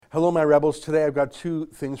Hello, my rebels. Today I've got two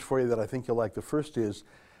things for you that I think you'll like. The first is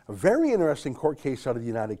a very interesting court case out of the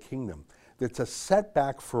United Kingdom that's a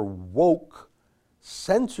setback for woke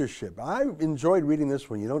censorship. I enjoyed reading this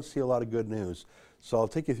one. You don't see a lot of good news, so I'll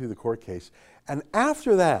take you through the court case. And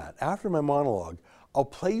after that, after my monologue, I'll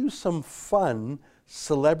play you some fun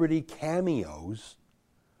celebrity cameos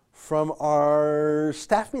from our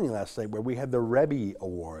staff meeting last night where we had the Rebby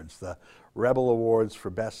Awards, the Rebel Awards for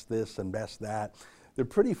Best This and Best That. They're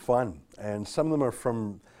pretty fun, and some of them are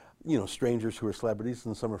from, strangers who are celebrities,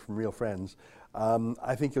 and some are from real friends.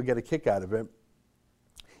 I think you'll get a kick out of it.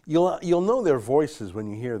 You'll know their voices when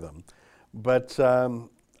you hear them, but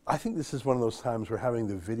I think this is one of those times where having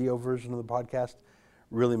the video version of the podcast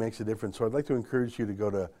really makes a difference. So I'd like to encourage you to go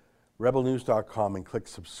to rebelnews.com and click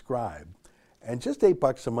subscribe. And just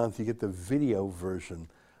 $8 a month, you get the video version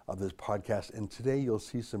of this podcast. And today you'll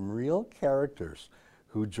see some real characters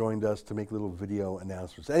who joined us to make little video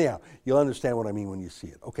announcements. Anyhow, you'll understand what I mean when you see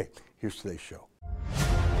it. Okay, here's today's show.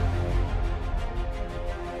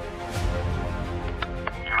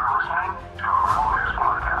 You're listening to a Rebel News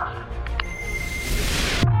Podcast.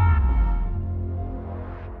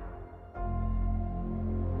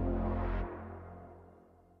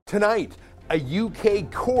 Tonight, a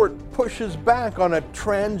UK court pushes back on a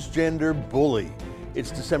transgender bully.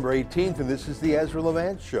 It's December 18th, and this is the Ezra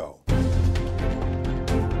Levant Show.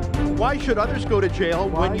 Why should others go to jail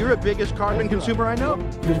when you're the biggest carbon consumer I know?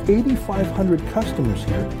 There's 8,500 customers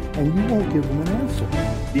here, and you won't give them an answer.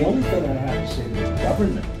 The only thing I have to say to the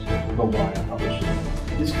government about why I publish it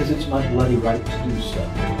is because it's my bloody right to do so.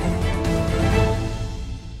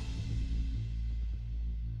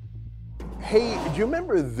 Hey, do you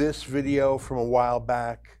remember this video from a while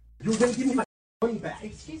back? You're going to give me my money back.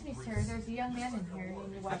 Excuse me, sir. There's a young man in here.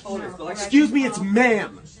 And you watch him. Excuse me, it's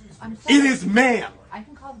ma'am. I'm sorry. It is ma'am. I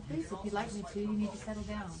can call the police if you'd like me to. You need to settle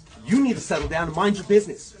down. You need to settle down and mind your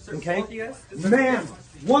business, okay? Both of you guys? Ma'am,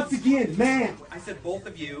 once again, ma'am. I said both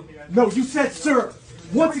of you. No, you said sir.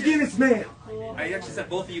 Once again, it's ma'am. I actually said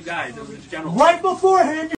both of you guys. It was just general. Right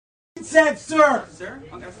beforehand, you said sir. Sir?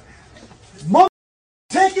 Okay. Mother,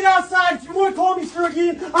 take it outside. If you want to call me sir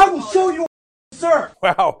again, I will show you, sir.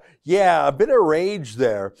 Wow, yeah, a bit of rage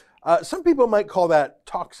there. Some people might call that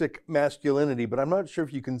toxic masculinity, but I'm not sure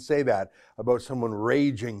if you can say that about someone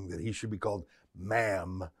raging that he should be called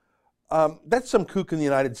ma'am. That's some kook in the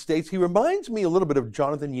United States. He reminds me a little bit of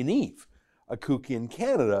Jonathan Yaniv, a kook in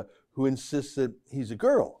Canada who insists that he's a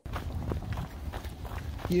girl.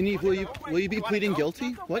 Yaniv, will you be pleading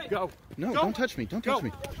guilty? What? Go. No, Go. Don't touch me. Don't touch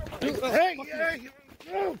me.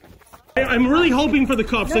 Hey! I'm really hoping for the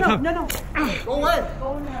cops to come. No. Go away.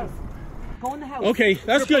 Go in the house. Go in the house. Okay,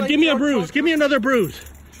 that's good. Give me a bruise. Give me another bruise.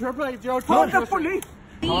 Call the police.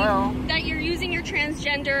 Hello? That you're using your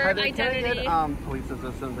transgender identity. Police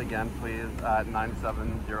assistance again, please, at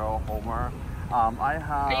 970 Homer. I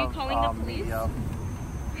have... Are you calling the police?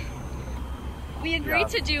 We agreed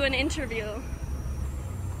to do an interview.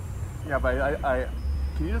 Yeah, but I...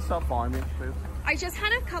 Can you just stop following me, please? I just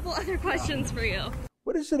had a couple other questions for you.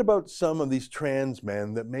 What is it about some of these trans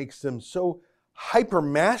men that makes them so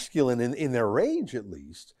hyper-masculine in their rage, at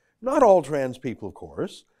least? Not all trans people, of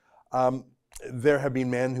course. There have been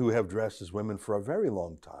men who have dressed as women for a very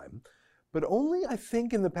long time, but only, I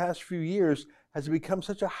think, in the past few years has it become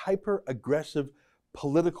such a hyper-aggressive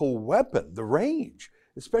political weapon, the rage,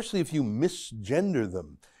 especially if you misgender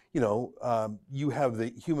them. You have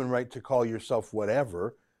the human right to call yourself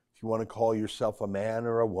whatever. If you want to call yourself a man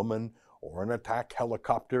or a woman or an attack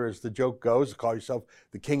helicopter, as the joke goes, call yourself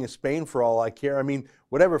the King of Spain for all I care. I mean,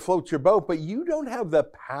 whatever floats your boat, but you don't have the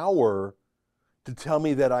power to tell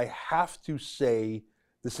me that I have to say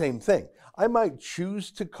the same thing. I might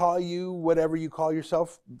choose to call you whatever you call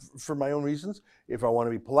yourself for my own reasons, if I want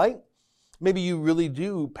to be polite. Maybe you really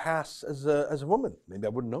do pass as a woman. Maybe I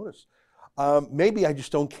wouldn't notice. Maybe I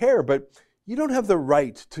just don't care, but you don't have the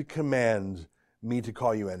right to command me to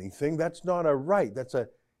call you anything. That's not a right. That's a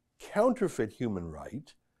counterfeit human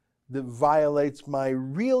right that violates my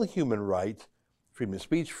real human right, freedom of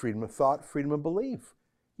speech, freedom of thought, freedom of belief.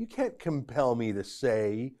 You can't compel me to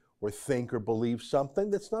say or think or believe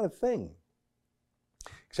something. That's not a thing.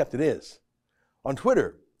 Except it is. On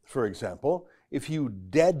Twitter, for example, if you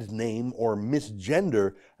dead name or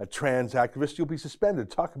misgender a trans activist, you'll be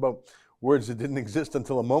suspended. Talk about words that didn't exist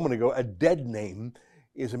until a moment ago. A dead name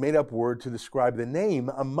is a made-up word to describe the name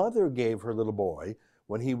a mother gave her little boy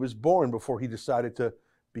when he was born before he decided to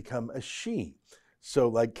become a she. So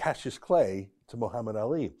like Cassius Clay to Muhammad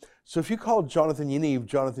Ali. So if you call Jonathan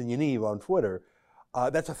Yaniv on Twitter,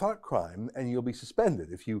 that's a thought crime and you'll be suspended.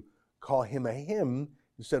 If you call him a him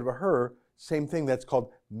instead of a her, Same thing, that's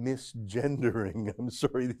called misgendering. I'm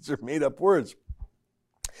sorry, these are made up words.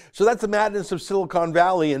 So that's the madness of Silicon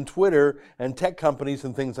Valley and Twitter and tech companies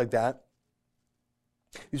and things like that.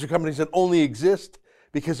 These are companies that only exist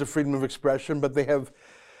because of freedom of expression, but they have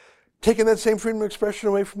taken that same freedom of expression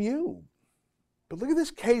away from you. But look at this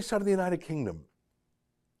case out of the United Kingdom.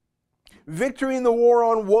 Victory in the war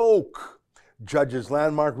on woke. Judge's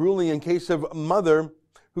landmark ruling in case of mother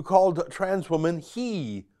who called trans woman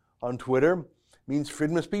he on Twitter means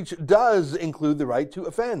freedom of speech does include the right to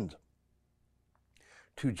offend.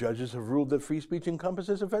 2 judges have ruled that free speech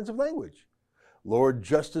encompasses offensive language. Lord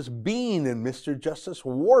Justice Bean and Mr. Justice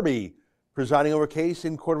Warby presiding over a case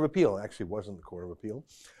in Court of Appeal. Actually, it wasn't the Court of Appeal.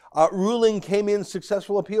 Ruling came in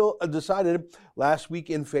successful appeal decided last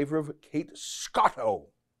week in favor of Kate Scotto,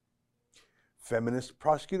 feminist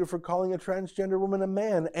prosecutor for calling a transgender woman a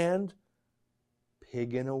man and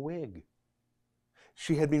pig in a wig.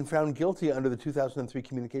 She had been found guilty under the 2003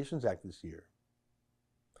 Communications Act this year.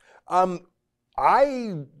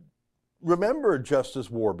 I remember Justice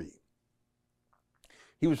Warby.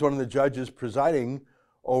 He was one of the judges presiding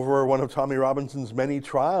over one of Tommy Robinson's many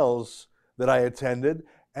trials that I attended,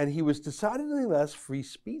 and he was decidedly less free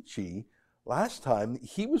speechy. Last time,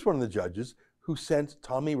 he was one of the judges who sent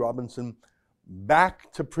Tommy Robinson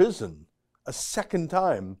back to prison a second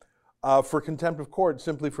time for contempt of court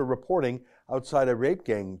simply for reporting outside a rape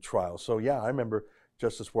gang trial. So yeah, I remember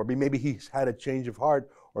Justice Warby. Maybe he's had a change of heart,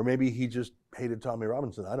 or maybe he just hated Tommy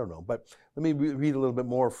Robinson. I don't know. But let me read a little bit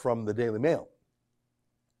more from the Daily Mail.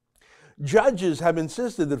 Judges have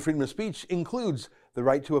insisted that freedom of speech includes the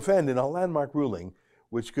right to offend in a landmark ruling,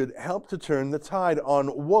 which could help to turn the tide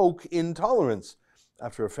on woke intolerance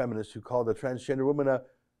after a feminist who called a transgender woman a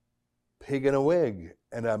pig in a wig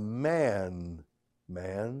and a man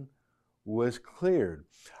was cleared.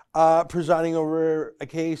 Presiding over a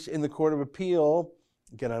case in the Court of Appeal,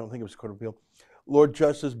 again, I don't think it was the Court of Appeal, Lord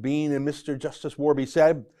Justice Bean and Mr. Justice Warby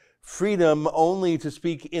said, freedom only to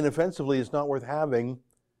speak inoffensively is not worth having.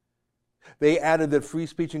 They added that free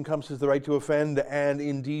speech encompasses the right to offend and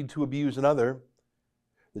indeed to abuse another.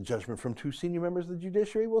 The judgment from 2 senior members of the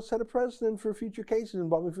judiciary will set a precedent for future cases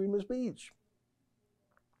involving freedom of speech.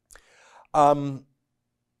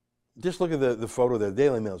 Just look at the photo there.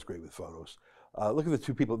 Daily Mail is great with photos. Look at the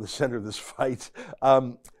 2 people at the center of this fight.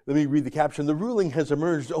 Let me read the caption. The ruling has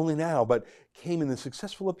emerged only now, but came in the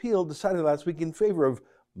successful appeal decided last week in favor of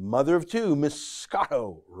mother of 2, Miss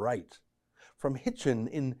Scotto Wright, from Hitchin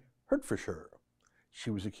in Hertfordshire. She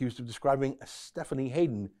was accused of describing Stephanie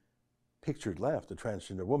Hayden, pictured left, a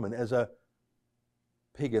transgender woman, as a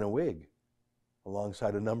pig in a wig,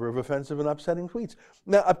 alongside a number of offensive and upsetting tweets.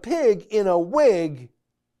 Now, a pig in a wig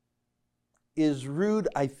is rude,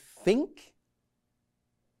 I think.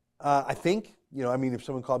 If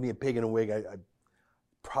someone called me a pig in a wig,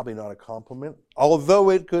 probably not a compliment, although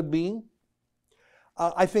it could be.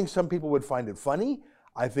 I think some people would find it funny.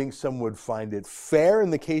 I think some would find it fair in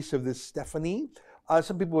the case of this Stephanie.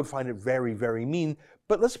 Some people would find it very, very mean.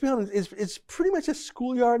 But let's be honest, it's pretty much a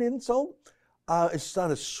schoolyard insult. It's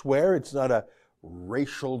not a swear. It's not a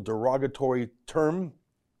racial derogatory term.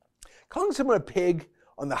 Calling someone a pig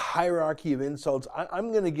on the hierarchy of insults,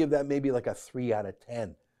 I'm going to give that maybe like a 3 out of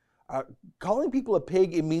 10. Calling people a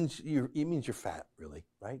pig, it means you're fat, really,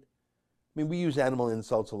 right? I mean, we use animal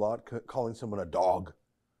insults a lot, calling someone a dog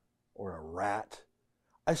or a rat.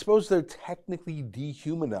 I suppose they're technically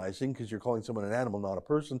dehumanizing because you're calling someone an animal, not a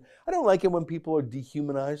person. I don't like it when people are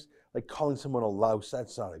dehumanized, like calling someone a louse.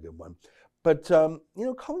 That's not a good one. But,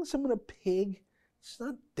 calling someone a pig, it's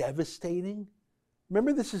not devastating.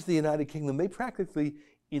 Remember, this is the United Kingdom. They practically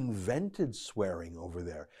invented swearing over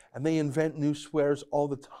there, and they invent new swears all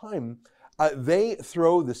the time. They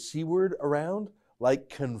throw the C word around like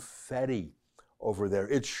confetti over there.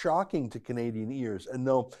 It's shocking to Canadian ears. And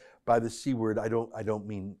no, by the C word, I don't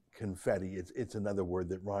mean confetti. It's another word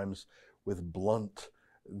that rhymes with blunt.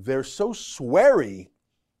 They're so sweary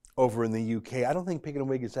over in the UK. I don't think pig in a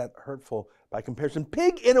wig is that hurtful by comparison.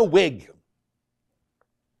 Pig in a wig.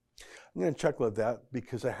 I'm going to chuckle at that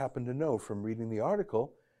because I happen to know from reading the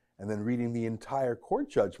article and then reading the entire court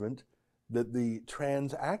judgment that the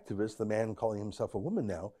trans activist, the man calling himself a woman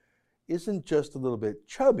now, isn't just a little bit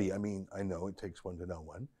chubby. I mean, I know it takes one to know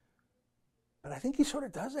one, but I think he sort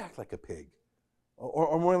of does act like a pig,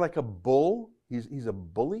 or more like a bull. He's a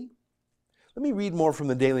bully. Let me read more from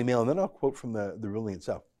the Daily Mail, and then I'll quote from the ruling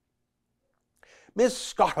itself. Miss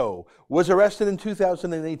Scotto was arrested in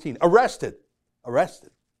 2018. Arrested.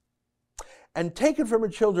 And taken from her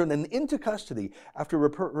children and into custody after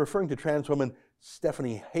referring to trans woman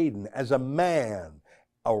Stephanie Hayden as a man,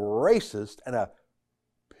 a racist, and a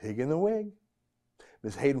pig in the wig.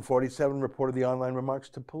 Ms. Hayden, 47, reported the online remarks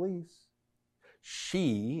to police.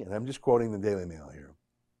 She, and I'm just quoting the Daily Mail here.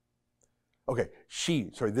 Okay,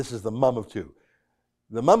 this is the mom of two.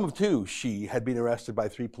 The mom of two, she had been arrested by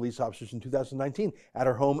 3 police officers in 2019 at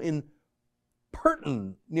her home in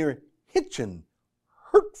Purton, near Hitchin,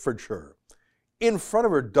 Hertfordshire, in front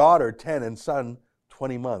of her daughter, 10, and son,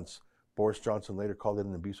 20 months. Boris Johnson later called it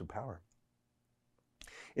an abuse of power.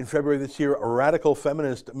 In February this year, a radical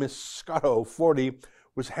feminist, Miss Scotto, 40,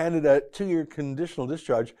 was handed a 2-year conditional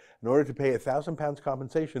discharge in order to pay £1,000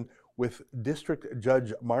 compensation, with District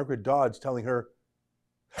Judge Margaret Dodds telling her,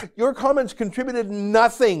 "Your comments contributed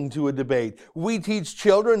nothing to a debate. We teach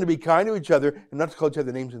children to be kind to each other and not to call each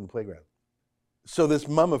other names in the playground." So this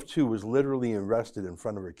mom of 2 was literally arrested in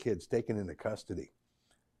front of her kids, taken into custody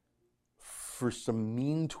for some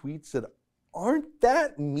mean tweets that aren't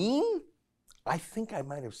that mean. I think I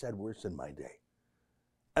might have said worse in my day.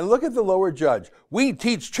 And look at the lower judge. We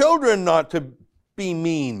teach children not to be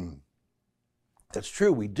mean. That's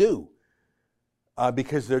true, we do.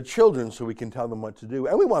 Because they're children, so we can tell them what to do.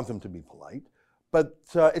 And we want them to be polite. But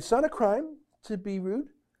it's not a crime to be rude.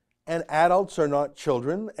 And adults are not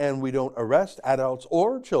children, and we don't arrest adults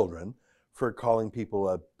or children for calling people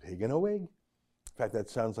a pig in a wig. In fact, that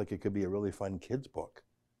sounds like it could be a really fun kids' book.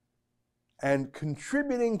 And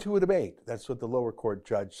contributing to a debate, that's what the lower court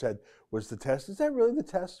judge said was the test. Is that really the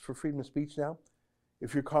test for freedom of speech now?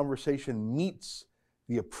 If your conversation meets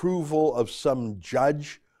the approval of some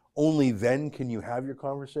judge, only then can you have your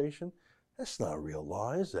conversation? That's not real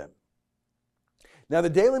law, is it? Now, the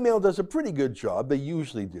Daily Mail does a pretty good job. They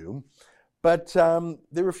usually do. But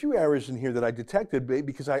there were a few errors in here that I detected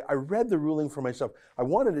because I read the ruling for myself. I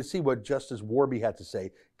wanted to see what Justice Warby had to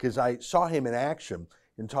say because I saw him in action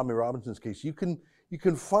in Tommy Robinson's case. You can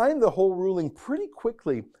find the whole ruling pretty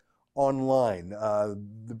quickly online.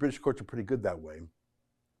 The British courts are pretty good that way.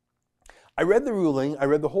 I read the ruling, I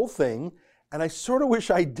read the whole thing, and I sort of wish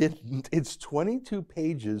I didn't. It's 22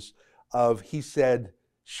 pages of he said,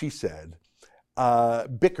 she said,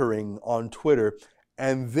 bickering on Twitter.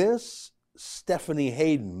 And this Stephanie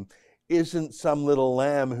Hayden isn't some little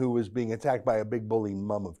lamb who was being attacked by a big bully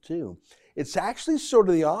mom of 2. It's actually sort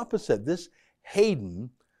of the opposite. This Hayden,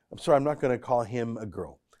 I'm sorry, I'm not going to call him a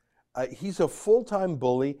girl. He's a full-time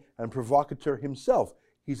bully and provocateur himself.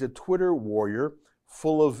 He's a Twitter warrior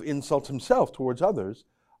full of insults himself towards others.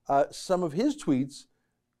 Some of his tweets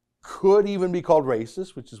could even be called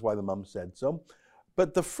racist, which is why the mom said so.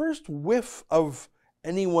 But the first whiff of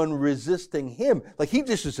anyone resisting him, like he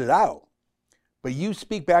dishes it out, but you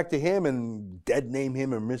speak back to him and dead name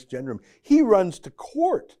him or misgender him, he runs to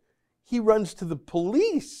court. He runs to the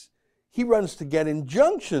police. He runs to get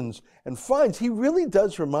injunctions and fines. He really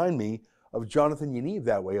does remind me of Jonathan Yaniv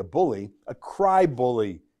that way, a bully, a cry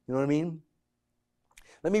bully. You know what I mean?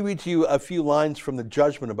 Let me read to you a few lines from the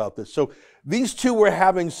judgment about this. So these two were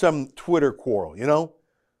having some Twitter quarrel, you know?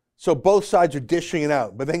 So both sides are dishing it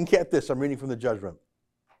out. But then get this, I'm reading from the judgment.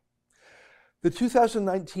 The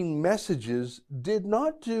 2019 messages did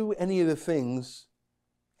not do any of the things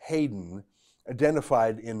Hayden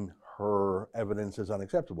identified in her evidence as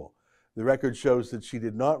unacceptable. The record shows that she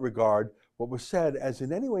did not regard what was said as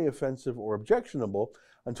in any way offensive or objectionable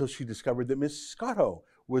until she discovered that Miss Scotto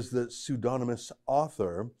was the pseudonymous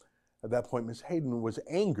author. At that point, Miss Hayden was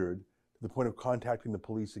angered to the point of contacting the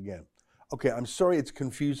police again. Okay, I'm sorry it's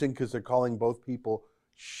confusing because they're calling both people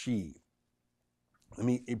she. Let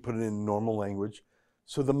me put it in normal language.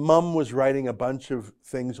 So the mom was writing a bunch of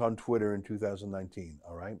things on Twitter in 2019,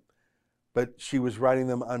 all right? But she was writing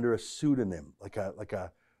them under a pseudonym, like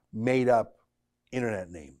a made-up internet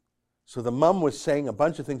name. So the mom was saying a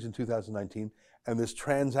bunch of things in 2019, and this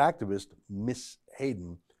trans activist, Miss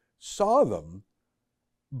Hayden, saw them,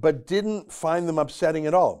 but didn't find them upsetting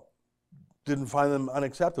at all. Didn't find them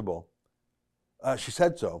unacceptable. She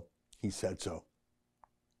said so. He said so.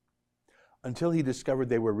 Until he discovered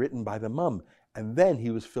they were written by the mom. And then he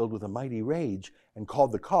was filled with a mighty rage and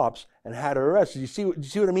called the cops and had her arrested. Do you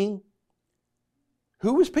see what I mean?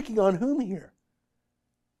 Who was picking on whom here?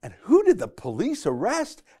 And who did the police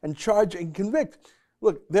arrest and charge and convict?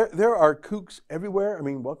 Look, there are kooks everywhere. I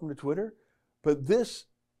mean, welcome to Twitter. But this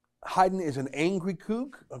Hayden is an angry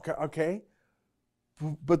kook, okay?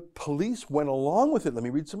 But police went along with it. Let me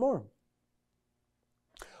read some more.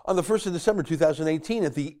 On the 1st of December 2018,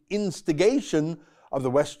 at the instigation of the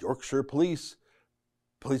West Yorkshire Police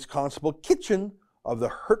Constable Kitchen of the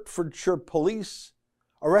Hertfordshire Police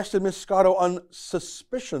arrested Miss Scotto on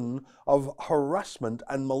suspicion of harassment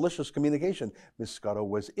and malicious communication. Miss Scotto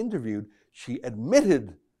was interviewed. She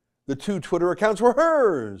admitted the 2 Twitter accounts were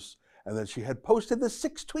hers and that she had posted the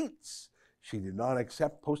 6 tweets She did not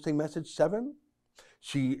accept posting message 7.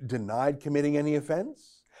 She denied committing any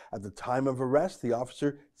offense. At the time of arrest, the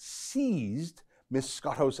officer seized Ms.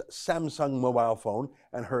 Scotto's Samsung mobile phone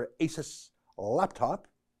and her Asus laptop.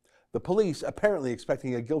 The police, apparently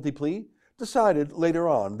expecting a guilty plea, decided later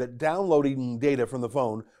on that downloading data from the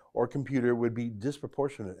phone or computer would be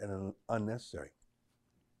disproportionate and unnecessary.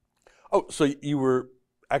 Oh, so you were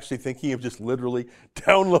actually thinking of just literally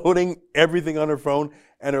downloading everything on her phone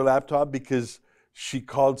and her laptop because she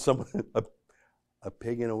called someone a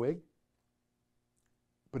pig in a wig?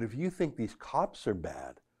 But if you think these cops are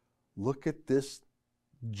bad, look at this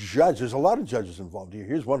judge. There's a lot of judges involved here.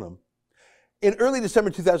 Here's one of them. In early December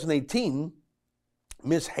 2018,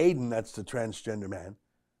 Miss Hayden, that's the transgender man,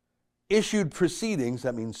 issued proceedings,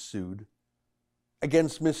 that means sued,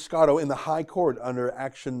 against Miss Scotto in the High Court under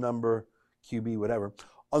action number QB whatever.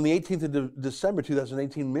 On the 18th of December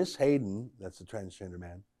 2018, Miss Hayden, that's the transgender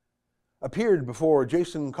man, appeared before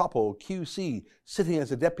Jason Koppel, QC, sitting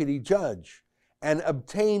as a deputy judge, and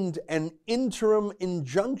obtained an interim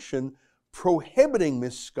injunction prohibiting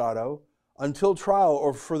Miss Scotto until trial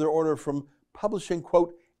or further order from publishing,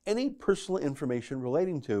 quote, any personal information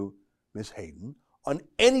relating to Miss Hayden on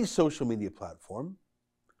any social media platform,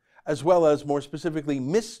 as well as more specifically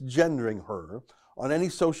misgendering her on any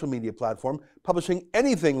social media platform, publishing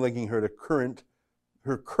anything linking her to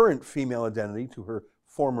her current female identity to her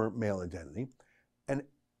former male identity, and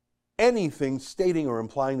anything stating or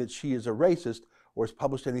implying that she is a racist or has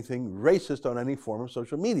published anything racist on any form of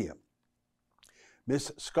social media.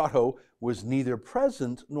 Ms. Scotto was neither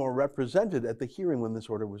present nor represented at the hearing when this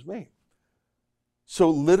order was made. So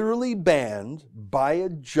literally banned by a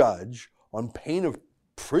judge on pain of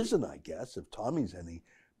prison, I guess, if Tommy's any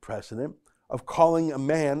precedent, of calling a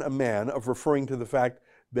man, of referring to the fact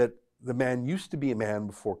that the man used to be a man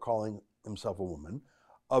before calling himself a woman,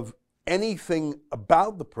 of anything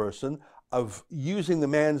about the person, of using the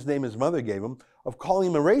man's name his mother gave him, of calling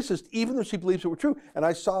him a racist, even though she believes it were true. And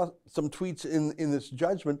I saw some tweets in this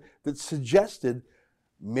judgment that suggested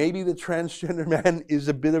maybe the transgender man is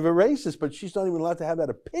a bit of a racist, but she's not even allowed to have that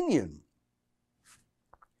opinion.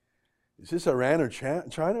 Is this Iran or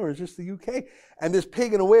China, or is this the UK? And this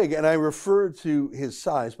pig in a wig, and I refer to his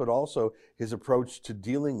size, but also his approach to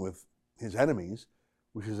dealing with his enemies,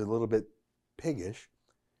 which is a little bit piggish.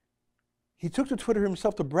 He took to Twitter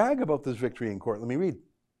himself to brag about this victory in court. Let me read.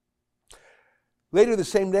 Later the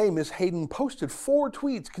same day, Ms. Hayden posted 4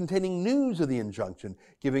 tweets containing news of the injunction,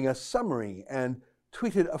 giving a summary, and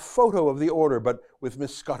tweeted a photo of the order, but with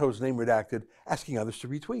Ms. Scotto's name redacted, asking others to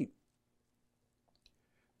retweet.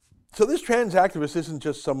 So this trans activist isn't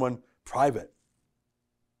just someone private,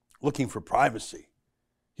 looking for privacy.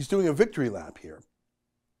 He's doing a victory lap here.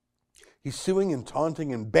 He's suing and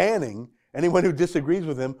taunting and banning anyone who disagrees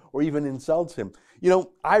with him or even insults him. You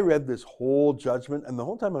know, I read this whole judgment, and the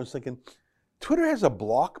whole time I was thinking, Twitter has a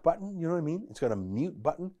block button, you know what I mean? It's got a mute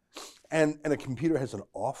button, and a computer has an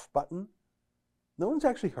off button. No one's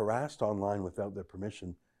actually harassed online without their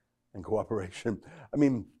permission and cooperation. I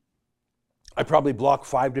mean, I probably block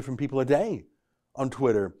 5 different people a day on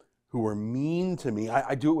Twitter who are mean to me.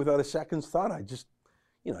 I do it without a second's thought. I just,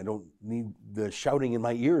 you know, I don't need the shouting in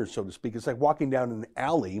my ears, so to speak. It's like walking down an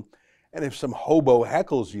alley, and if some hobo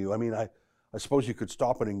heckles you, I mean, I suppose you could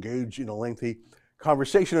stop and engage in a lengthy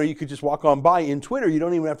conversation, or you could just walk on by. In Twitter, you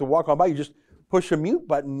don't even have to walk on by. You just push a mute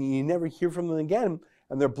button, and you never hear from them again,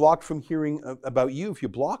 and they're blocked from hearing about you if you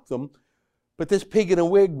block them. But this pig in a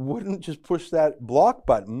wig wouldn't just push that block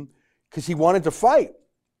button because he wanted to fight.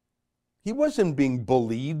 He wasn't being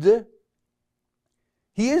bullied.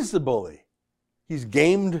 He is the bully. He's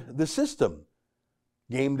gamed the system.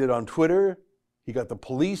 Gamed it on Twitter. He got the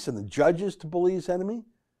police and the judges to bully his enemy,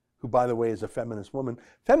 who, by the way, is a feminist woman.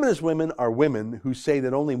 Feminist women are women who say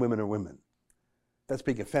that only women are women. That's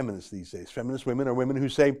being a feminist these days. Feminist women are women who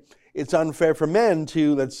say it's unfair for men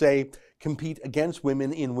to, let's say, compete against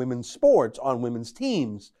women in women's sports on women's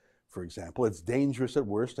teams. For example, it's dangerous at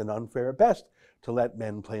worst and unfair at best to let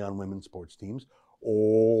men play on women's sports teams,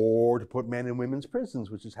 or to put men in women's prisons,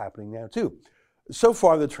 which is happening now too. So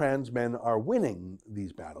far, the trans men are winning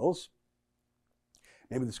these battles.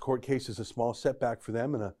 Maybe this court case is a small setback for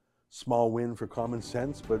them and a small win for common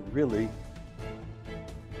sense, but really,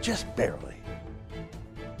 just barely.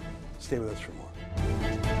 Stay with us for more.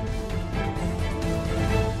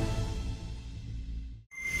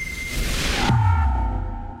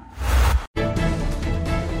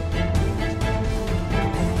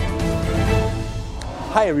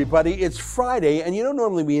 Hi, everybody. It's Friday, and you know,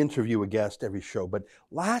 normally we interview a guest every show, but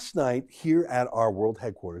last night here at our world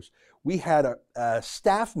headquarters, we had a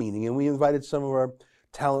staff meeting, and we invited some of our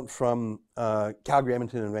talent from Calgary,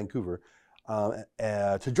 Edmonton, and Vancouver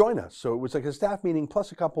to join us. So it was like a staff meeting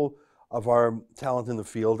plus a couple of our talent in the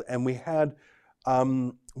field, and we had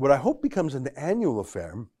what I hope becomes an annual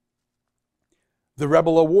affair, the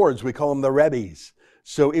Rebel Awards. We call them the Rebbies.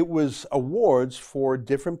 So it was awards for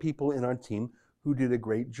different people in our team who did a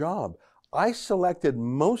great job. I selected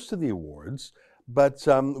most of the awards, but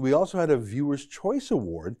we also had a Viewer's Choice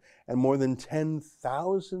Award, and more than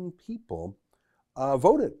 10,000 people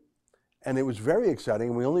voted. And it was very exciting,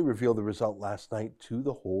 and we only revealed the result last night to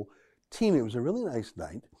the whole team. It was a really nice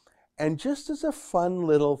night. And just as a fun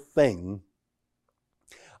little thing,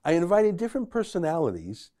 I invited different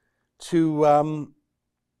personalities to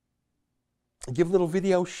give little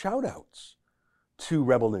video shout-outs to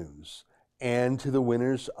Rebel News and to the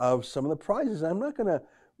winners of some of the prizes. I'm not going to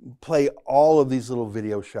play all of these little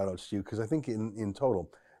video shout-outs to you because I think in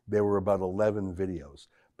total there were about 11 videos.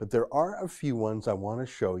 But there are a few ones I want to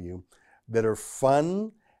show you that are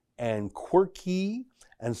fun and quirky,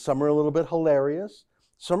 and some are a little bit hilarious.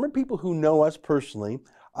 Some are people who know us personally.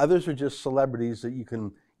 Others are just celebrities that you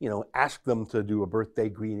can, ask them to do a birthday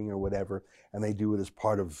greeting or whatever, and they do it as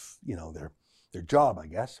part of, their job, I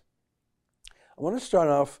guess. I want to start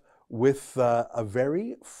off with a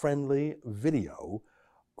very friendly video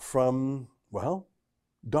from,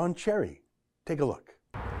 Don Cherry. Take a look.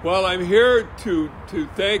 Well, I'm here to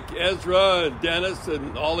thank Ezra and Dennis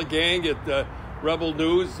and all the gang at Rebel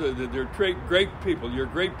News. They're great people. You're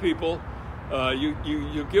great people.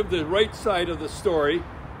 You give the right side of the story.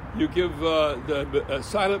 You give the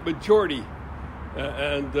silent majority,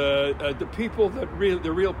 and the people the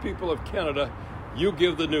real people of Canada, you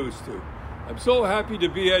give the news to. I'm so happy to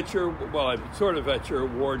be at I'm sort of at your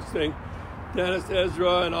awards thing. Dennis,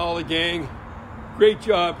 Ezra, and all the gang, great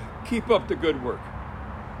job. Keep up the good work.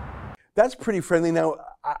 That's pretty friendly. Now,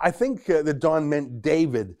 I think that Don meant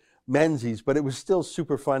David Menzies, but it was still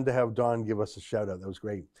super fun to have Don give us a shout out. That was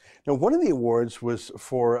great. Now, one of the awards was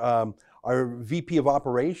for our VP of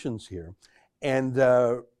Operations here, and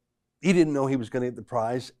he didn't know he was going to get the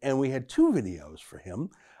prize, and we had two videos for him.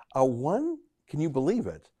 One, can you believe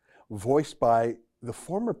it, voiced by the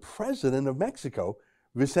former president of Mexico,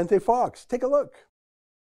 Vicente Fox. Take a look.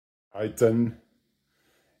 Aitan,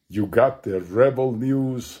 you got the Rebel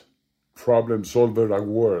News Problem Solver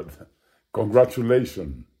Award.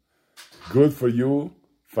 Congratulations. Good for you,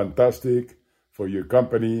 fantastic for your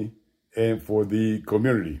company and for the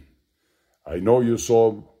community. I know you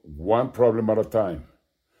solve one problem at a time,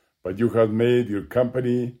 but you have made your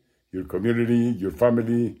company, your community, your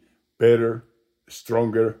family better,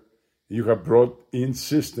 stronger. You have brought in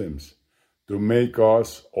systems to make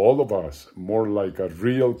us, all of us, more like a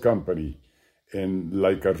real company and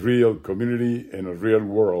like a real community and a real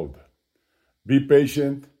world. Be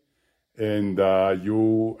patient, and as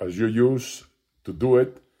you used to do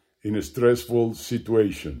it in a stressful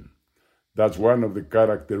situation. That's one of the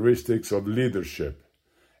characteristics of leadership,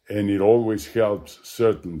 and it always helps,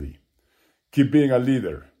 certainly. Keep being a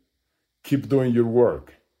leader. Keep doing your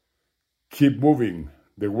work. Keep moving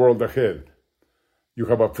the world ahead. You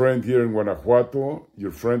have a friend here in Guanajuato,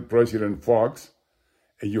 your friend President Fox,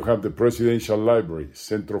 and you have the Presidential Library,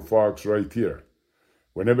 Centro Fox, right here.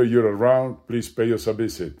 Whenever you're around, please pay us a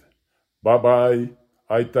visit. Bye-bye,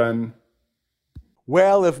 Aitan.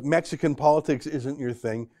 Well, if Mexican politics isn't your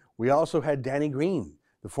thing, we also had Danny Green,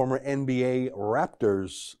 the former NBA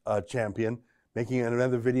Raptors champion, making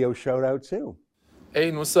another video shout out too.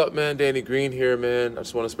 Aiden, what's up, man? Danny Green here, man. I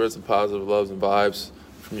just want to spread some positive loves and vibes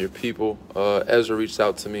from your people. Ezra reached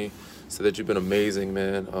out to me, said that you've been amazing,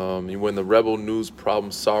 man. You win the Rebel News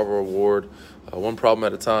Problem Solver Award. One problem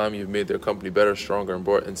at a time, you've made their company better, stronger, and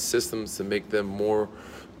brought in systems to make them more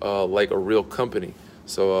like a real company.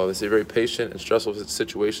 So they say very patient and stressful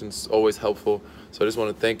situations, always helpful. So I just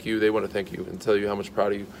want to thank you. They want to thank you and tell you how much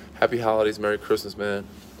proud of you. Happy holidays, Merry Christmas, man.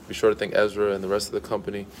 Be sure to thank Ezra and the rest of the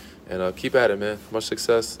company. And keep at it, man. Much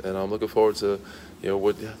success. And I'm looking forward to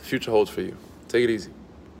what the future holds for you. Take it easy.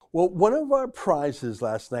 Well, one of our prizes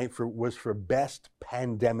last night was for Best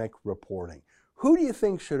Pandemic Reporting. Who do you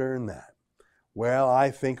think should earn that? Well,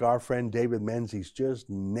 I think our friend David Menzies just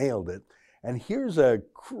nailed it. And here's a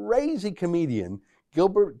crazy comedian,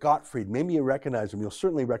 Gilbert Gottfried. Maybe you recognize him. You'll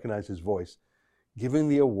certainly recognize his voice, giving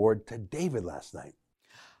the award to David last night.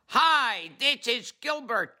 Hi, this is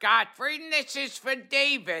Gilbert Gottfried, and this is for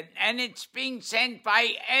David, and it's being sent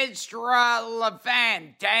by Ezra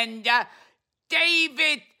Levant. And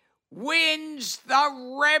David wins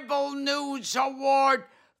the Rebel News Award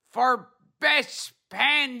for Best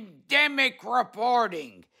Pandemic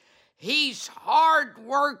Reporting. He's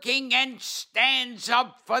hardworking and stands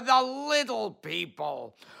up for the little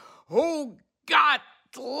people who got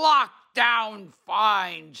lockdown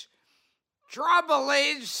fines. Trouble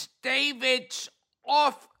is, David's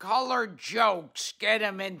off-color jokes get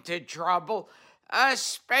him into trouble,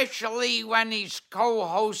 especially when he's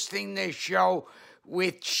co-hosting the show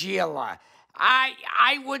with Sheila.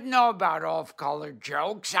 I wouldn't know about off-color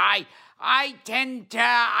jokes. I tend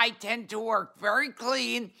to work very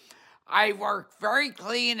clean. I work very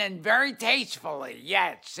clean and very tastefully,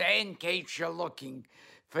 yes, in case you're looking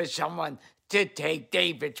for someone to take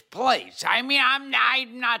David's place. I mean, I'm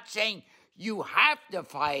not saying you have to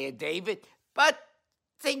fire David, but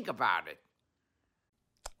think about it.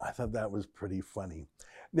 I thought that was pretty funny.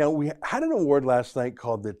 Now, we had an award last night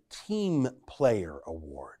called the Team Player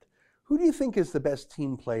Award. Who do you think is the best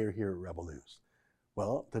team player here at Rebel News?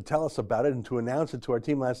 Well, to tell us about it and to announce it to our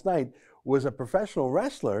team last night was a professional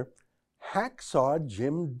wrestler, Hacksaw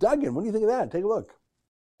Jim Duggan. What do you think of that? Take a look.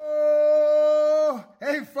 Oh,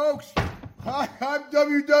 hey folks, I'm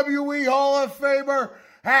WWE Hall of Famer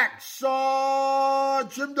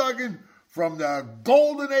Hacksaw Jim Duggan from the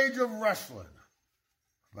golden age of wrestling.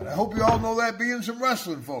 But I hope you all know that being some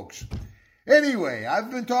wrestling folks. Anyway,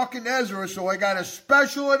 I've been talking to Ezra, so I got a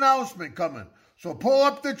special announcement coming. So pull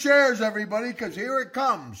up the chairs, everybody, because here it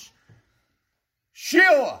comes.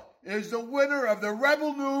 Sheila is the winner of the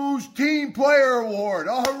Rebel News Team Player Award.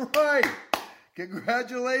 All right.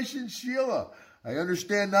 Congratulations, Sheila. I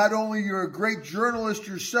understand not only you're a great journalist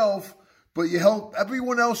yourself, but you help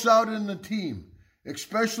everyone else out in the team,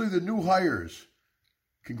 especially the new hires.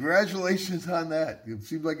 Congratulations on that. It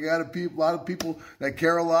seems like you got a lot of people that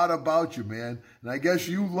care a lot about you, man. And I guess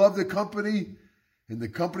you love the company, and the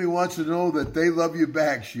company wants to know that they love you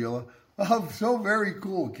back, Sheila. Oh, so very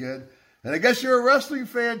cool, kid. And I guess you're a wrestling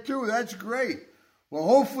fan, too. That's great. Well,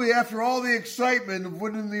 hopefully after all the excitement of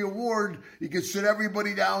winning the award, you can sit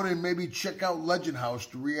everybody down and maybe check out Legend House,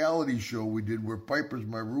 the reality show we did where Piper's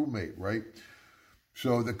my roommate, right?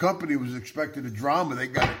 So the company was expecting a drama. They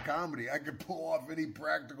got a comedy. I could pull off any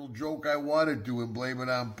practical joke I wanted to and blame it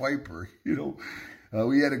on Piper. You know,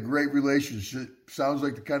 we had a great relationship. Sounds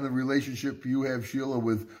like the kind of relationship you have, Sheila,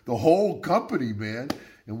 with the whole company, man.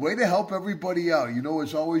 And way to help everybody out. You know,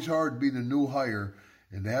 it's always hard being a new hire,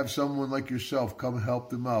 and to have someone like yourself come and help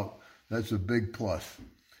them out, that's a big plus.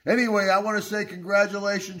 Anyway, I want to say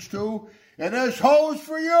congratulations too, and this ho's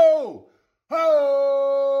for you.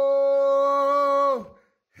 Ho!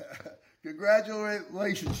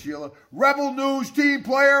 Congratulations, Sheila. Rebel News Team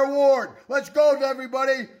Player Award. Let's go,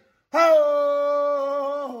 everybody.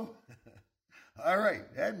 Ho! All right,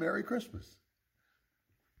 and Merry Christmas.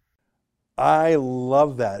 I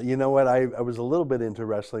love that. You know what? I was a little bit into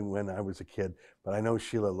wrestling when I was a kid, but I know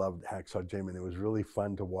Sheila loved Hacksaw Jim, and it was really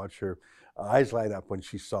fun to watch her eyes light up when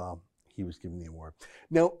she saw he was given the award.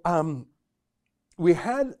 Now, we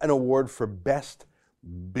had an award for Best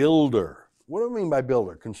Builder. What do I mean by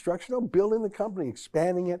builder? Construction, building the company,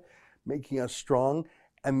 expanding it, making us strong.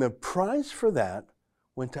 And the prize for that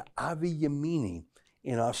went to Avi Yamini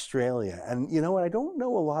in Australia. And you know what? I don't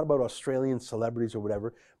know a lot about Australian celebrities or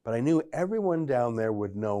whatever, but I knew everyone down there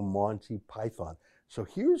would know Monty Python. So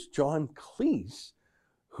here's John Cleese,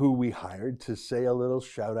 who we hired to say a little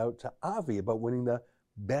shout out to Avi about winning the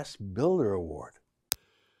Best Builder Award.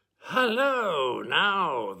 Hello.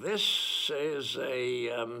 Now, this is a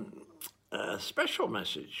special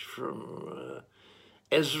message from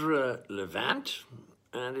Ezra Levant,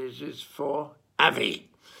 and it is for Avi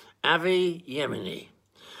Yemeni.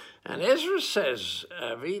 And Ezra says,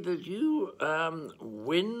 Avi, that you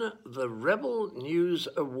win the Rebel News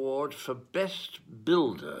Award for Best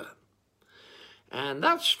Builder. And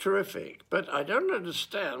that's terrific, but I don't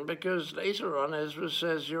understand because later on Ezra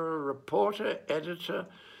says you're a reporter, editor,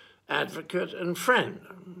 advocate, and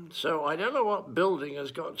friend. So I don't know what building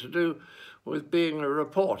has got to do with being a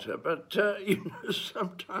reporter, but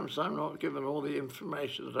sometimes I'm not given all the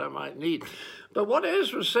information that I might need. But what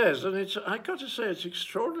Ezra says, and I got to say it's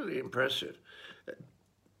extraordinarily impressive.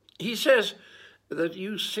 He says that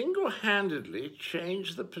you single-handedly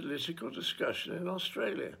changed the political discussion in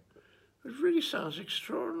Australia. It really sounds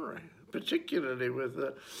extraordinary, particularly with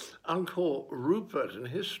Uncle Rupert and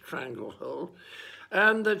his stranglehold,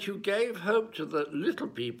 and that you gave hope to the little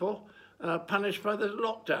people punished by the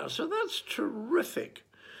lockdown. So that's terrific.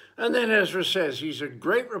 And then Ezra says he's a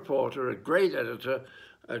great reporter, a great editor,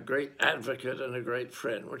 a great advocate, and a great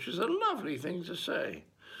friend, which is a lovely thing to say.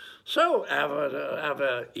 So,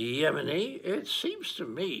 Ava Yemeni, it seems to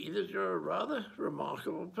me that you're a rather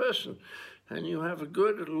remarkable person, and you have a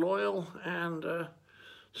good, loyal, and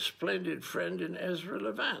splendid friend in Ezra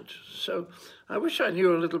Levant. So I wish I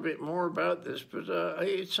knew a little bit more about this, but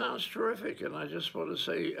it sounds terrific. And I just want to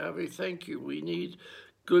say, Avi, thank you. We need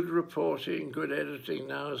good reporting, good editing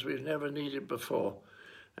now as we've never needed before.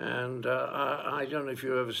 And I don't know if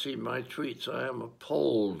you've ever seen my tweets. I am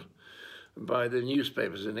appalled by the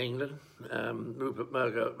newspapers in England. Rupert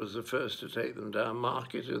Murdoch was the first to take them down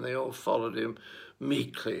market, and they all followed him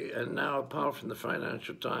meekly. And now, apart from the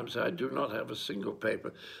Financial Times, I do not have a single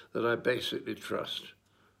paper that I basically trust.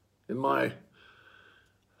 In my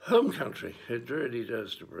home country, it really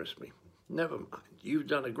does depress me. Never mind. You've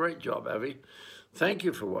done a great job, Avi. Thank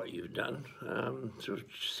you for what you've done. To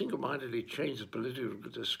single-mindedly change the political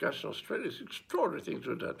discussion in Australia is an extraordinary thing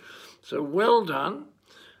to have done. So well done.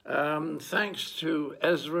 Thanks to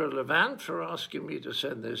Ezra Levant for asking me to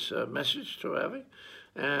send this message to Avi.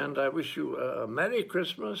 And I wish you a Merry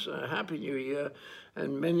Christmas, a Happy New Year,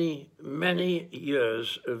 and many, many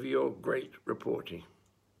years of your great reporting.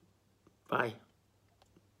 Bye.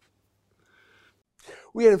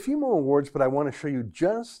 We had a few more awards, but I want to show you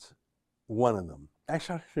just one of them.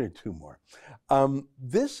 Actually, I'll show you two more.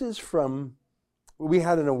 This is from, we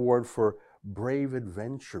had an award for Brave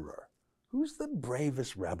Adventurer. Who's the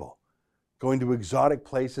bravest rebel? Going to exotic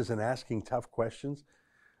places and asking tough questions?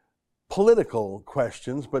 Political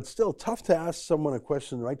questions, but still tough to ask someone a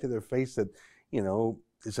question right to their face that, you know,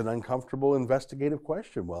 is an uncomfortable investigative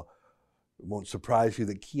question. Well, it won't surprise you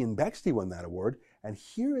that Keean Bexte won that award. And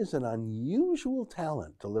here is an unusual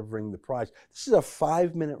talent delivering the prize. This is a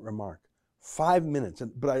 5-minute remark. 5 minutes.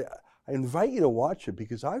 But I invite you to watch it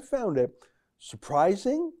because I found it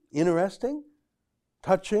surprising, interesting,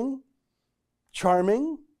 touching,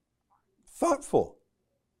 charming, thoughtful.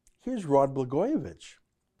 Here's Rod Blagojevich.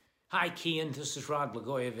 Hi, Keean. This is Rod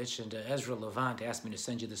Blagojevich, and Ezra Levant asked me to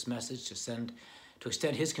send you this message to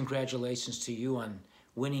extend his congratulations to you on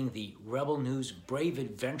winning the Rebel News Brave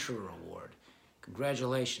Adventurer Award.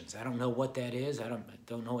 Congratulations. I don't know what that is. I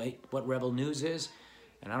don't know what Rebel News is,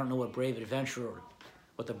 and I don't know what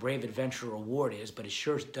the Brave Adventurer Award is, but it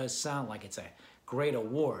sure does sound like it's a great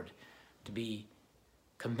award to be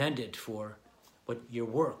commended for your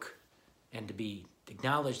work and to be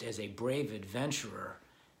acknowledged as a brave adventurer.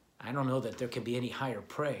 I don't know that there can be any higher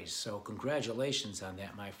praise, so congratulations on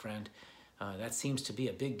that, my friend. That seems to be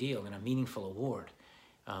a big deal and a meaningful award.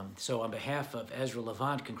 So on behalf of Ezra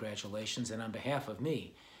Levant, congratulations, and on behalf of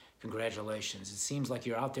me, congratulations. It seems like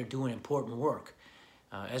you're out there doing important work.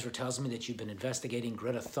 Ezra tells me that you've been investigating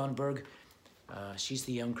Greta Thunberg. She's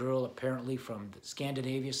the young girl apparently from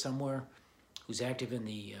Scandinavia somewhere who's active in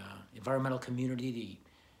the environmental community, the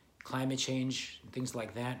climate change, and things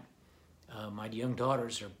like that. My young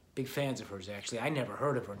daughters are big fans of hers, actually. I never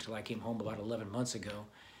heard of her until I came home about 11 months ago.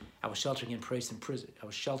 I was sheltering in place in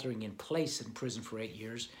prison for 8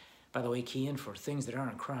 years. By the way, Keean, for things that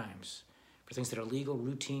aren't crimes, for things that are legal,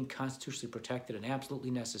 routine, constitutionally protected, and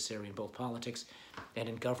absolutely necessary in both politics and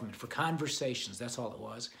in government. For conversations, that's all it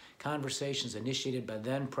was. Conversations initiated by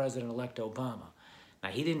then President-elect Obama. Now,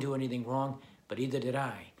 he didn't do anything wrong, but either did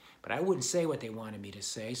I. But I wouldn't say what they wanted me to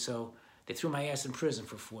say, so they threw my ass in prison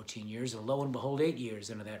for 14 years, and lo and behold, 8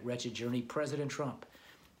 years into that wretched journey, President Trump,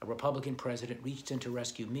 a Republican president, reached in to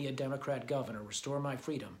rescue me, a Democrat governor, restore my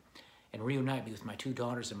freedom, and reunite me with my 2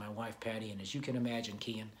 daughters and my wife, Patty. And as you can imagine,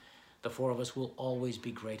 Keean, the 4 of us will always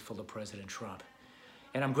be grateful to President Trump.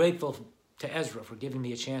 And I'm grateful to Ezra for giving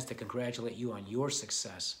me a chance to congratulate you on your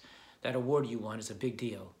success. That award you won is a big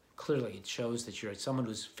deal. Clearly, it shows that you're someone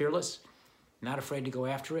who's fearless, not afraid to go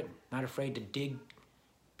after it, not afraid to dig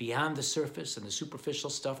beyond the surface and the superficial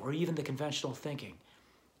stuff or even the conventional thinking,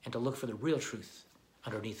 and to look for the real truth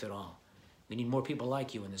underneath it all. We need more people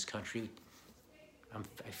like you in this country.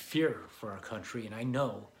 I fear for our country, and I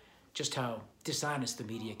know just how dishonest the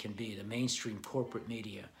media can be, the mainstream corporate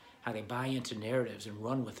media, how they buy into narratives and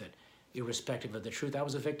run with it, irrespective of the truth. I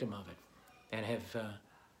was a victim of it and have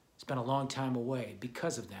spent a long time away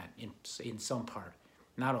because of that in some part,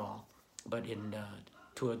 not all, but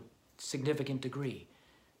to a significant degree.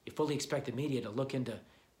 You fully expect the media to look into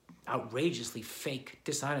outrageously fake,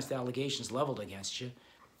 dishonest allegations leveled against you,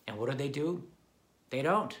 and what do? They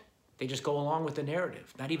don't. They just go along with the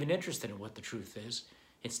narrative, not even interested in what the truth is.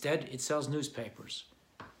 Instead, it sells newspapers,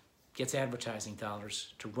 gets advertising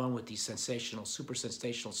dollars to run with these sensational, super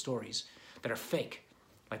sensational stories that are fake,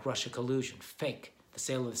 like Russia collusion, fake, the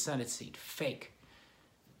sale of the Senate seat, fake.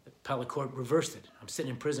 The appellate court reversed it. I'm sitting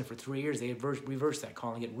in prison for 3 years. They reversed that,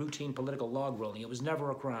 calling it routine political log rolling. It was never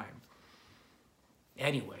a crime.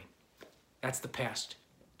 Anyway, that's the past.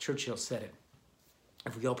 Churchill said it.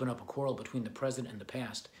 If we open up a quarrel between the present and the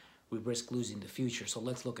past, we risk losing the future. So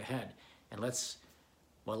let's look ahead and let's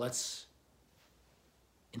well, let's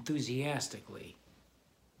enthusiastically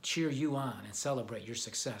cheer you on and celebrate your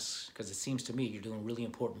success, because it seems to me you're doing really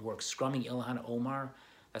important work. Scrumming Ilhan Omar,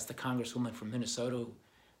 that's the congresswoman from Minnesota.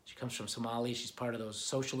 She comes from Somalia. She's part of those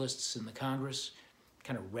socialists in the Congress,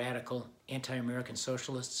 kind of radical, anti-American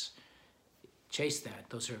socialists. Chase that.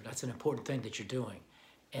 That's an important thing that you're doing.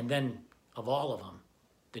 And then, of all of them,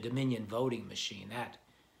 the Dominion voting machine,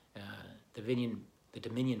 the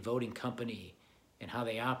Dominion voting company and how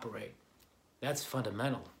they operate, that's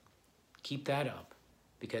fundamental. Keep that up,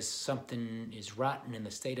 because something is rotten in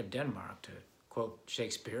the state of Denmark, to quote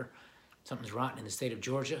Shakespeare. Something's rotten in the state of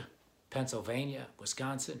Georgia, Pennsylvania,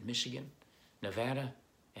 Wisconsin, Michigan, Nevada,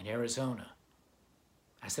 and Arizona.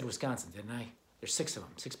 I said Wisconsin, didn't I? There's 6 of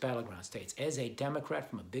them, 6 battleground states. As a Democrat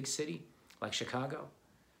from a big city like Chicago,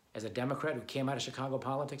 as a Democrat who came out of Chicago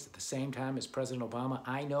politics at the same time as President Obama,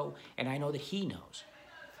 I know, and I know that he knows,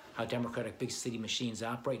 how Democratic big city machines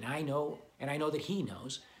operate. And I know that he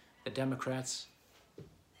knows that Democrats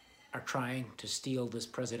are trying to steal this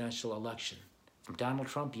presidential election. From Donald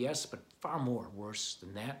Trump, yes, but far worse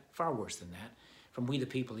than that, from we the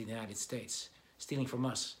people of the United States, stealing from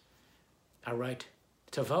us our right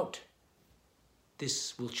to vote.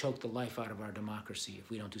 This will choke the life out of our democracy if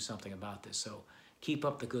we don't do something about this. So keep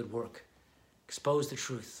up the good work. Expose the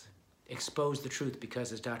truth. Expose the truth,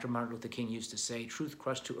 because as Dr. Martin Luther King used to say, truth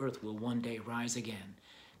crushed to earth will one day rise again,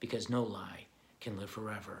 because no lie can live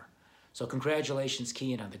forever. So congratulations,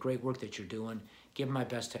 Kean, on the great work that you're doing. Give my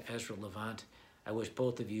best to Ezra Levant. I wish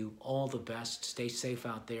both of you all the best. Stay safe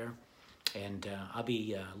out there. And I'll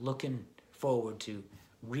be looking forward to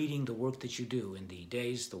reading the work that you do in the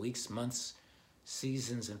days, the weeks, months,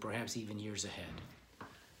 seasons, and perhaps even years ahead.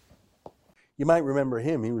 You might remember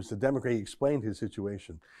him. He was the Democrat. He explained his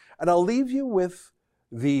situation. And I'll leave you with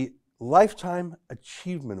the Lifetime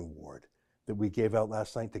Achievement Award that we gave out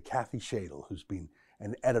last night to Kathy Shadle, who's been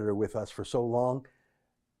an editor with us for so long.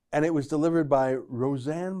 And it was delivered by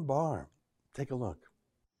Roseanne Barr. Take a look.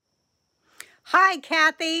 Hi,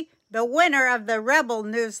 Kathy, the winner of the Rebel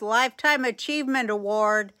News Lifetime Achievement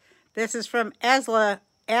Award. This is from Ezra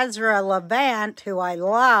Levant, who I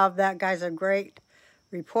love. That guy's a great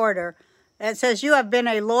reporter. It says, you have been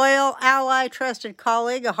a loyal ally, trusted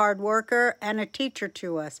colleague, a hard worker, and a teacher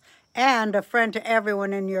to us, and a friend to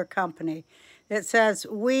everyone in your company. It says,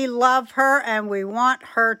 we love her and we want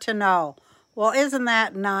her to know. Well, isn't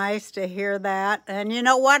that nice to hear that? And you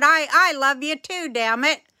know what? I love you too, damn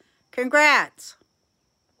it. Congrats.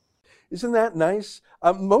 Isn't that nice?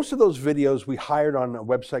 Most of those videos we hired on a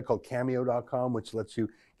website called Cameo.com, which lets you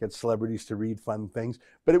get celebrities to read fun things.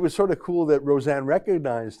 But it was sort of cool that Roseanne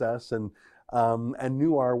recognized us and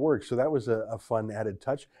knew our work. So that was a fun added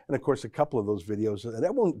touch. And of course, a couple of those videos, I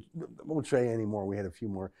won't show you anymore. We had a few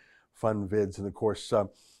more fun vids. And of course,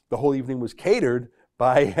 the whole evening was catered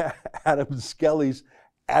by Adam Skelly's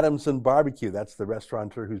Adamson Barbecue. That's the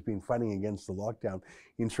restaurateur who's been fighting against the lockdown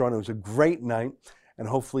in Toronto. It was a great night, and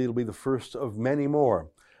hopefully it'll be the first of many more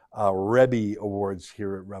Rebby Awards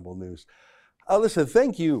here at Rebel News. Listen,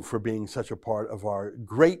 thank you for being such a part of our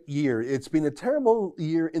great year. It's been a terrible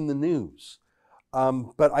year in the news,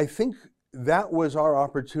 but I think that was our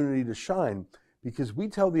opportunity to shine, because we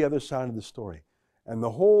tell the other side of the story. And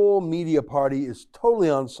the whole media party is totally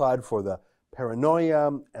on side for the paranoia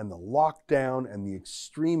and the lockdown and the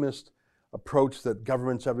extremist approach that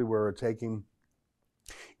governments everywhere are taking.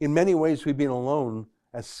 In many ways, we've been alone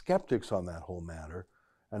as skeptics on that whole matter.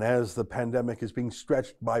 And as the pandemic is being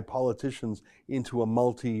stretched by politicians into a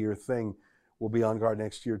multi-year thing, we'll be on guard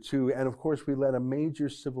next year too. And of course, we led a major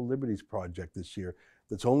civil liberties project this year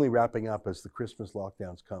that's only wrapping up as the Christmas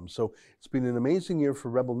lockdowns come. So it's been an amazing year for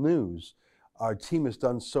Rebel News. Our team has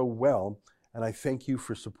done so well, and I thank you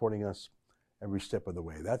for supporting us every step of the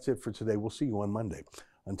way. That's it for today. We'll see you on Monday.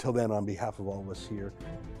 Until then, on behalf of all of us here,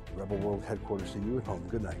 Rebel World Headquarters, to you at home,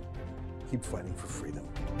 good night. Keep fighting for freedom.